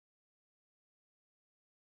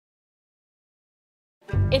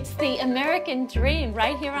It's the American dream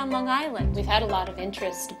right here on Long Island. We've had a lot of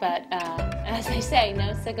interest, but as they say,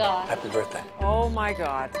 no cigar. Happy birthday. Oh my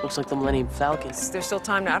God. Looks like the Millennium Falcon. There's still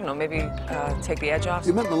time to, I don't know, maybe take the edge off?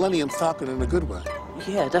 You meant Millennium Falcon in a good way.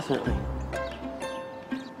 Yeah, definitely.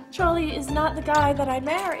 Charlie is not the guy that I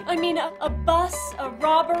married. I mean, a bus, a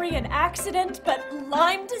robbery, an accident, but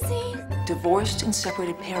Lyme disease? Divorced and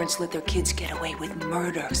separated parents let their kids get away with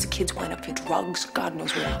murder. The kids wind up for drugs, God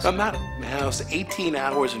knows what else. Madam, house 18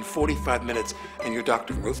 hours and 45 minutes, and you're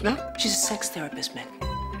Dr. Ruth now? She's a sex therapist, Mick.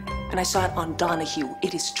 And I saw it on Donahue.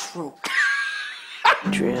 It is true.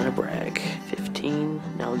 Adriana Bragg, 15,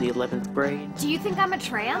 now in the 11th grade. Do you think I'm a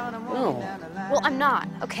tramp? No, Well, I'm not,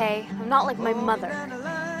 okay? I'm not like my mother.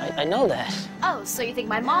 I know that. Oh, so you think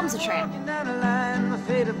my mom's a tramp?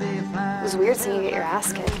 It was weird seeing you get your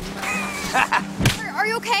ass kicked. Are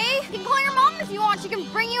you okay? You can call your mom if you want. She can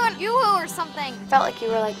bring you an yoo-hoo or something. Felt like you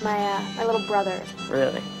were like my little brother.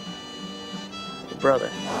 Really? Your brother.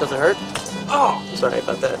 Does it hurt? Oh! Sorry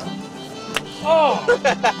about that. Oh!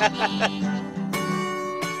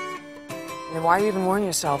 Then why you even warn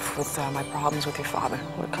yourself with my problems with your father?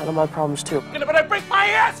 What kind of my problems, too? But I break my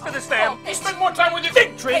ass for this damn. You spend more time with your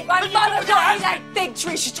fig tree. My mother died in that fig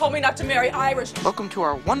tree. She told me not to marry Irish. Welcome to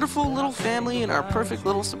our wonderful little family and our perfect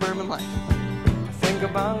little suburban life.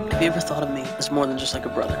 Have you ever thought of me as more than just like a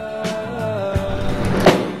brother?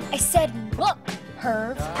 I said, look,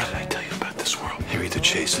 Herb. What did I tell you about this world? You're either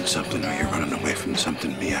chasing something or you're running away from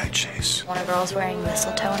something me I chase. When a girl's wearing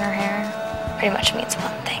mistletoe in her hair, pretty much means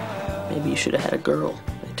one thing. Maybe you should have had a girl.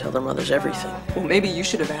 They tell their mothers everything. Well, maybe you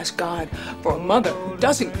should have asked God for a mother who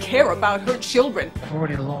doesn't care about her children. I've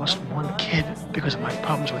already lost one kid because of my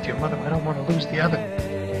problems with your mother. I don't want to lose the other.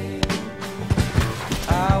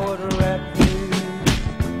 I would wrap you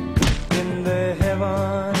in the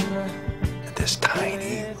heaven. This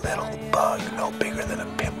tiny little bug, no bigger than a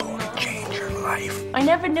pimple, can change your life. I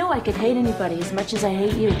never knew I could hate anybody as much as I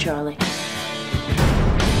hate you, Charlie.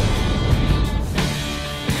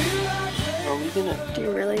 Do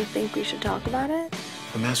you really think we should talk about it?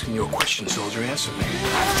 I'm asking you a question, soldier. Answer me.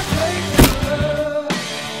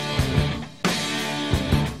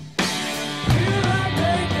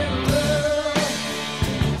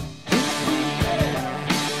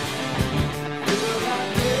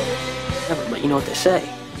 Never, but you know what they say.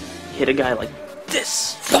 You hit a guy like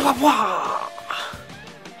this. Blah, blah, blah.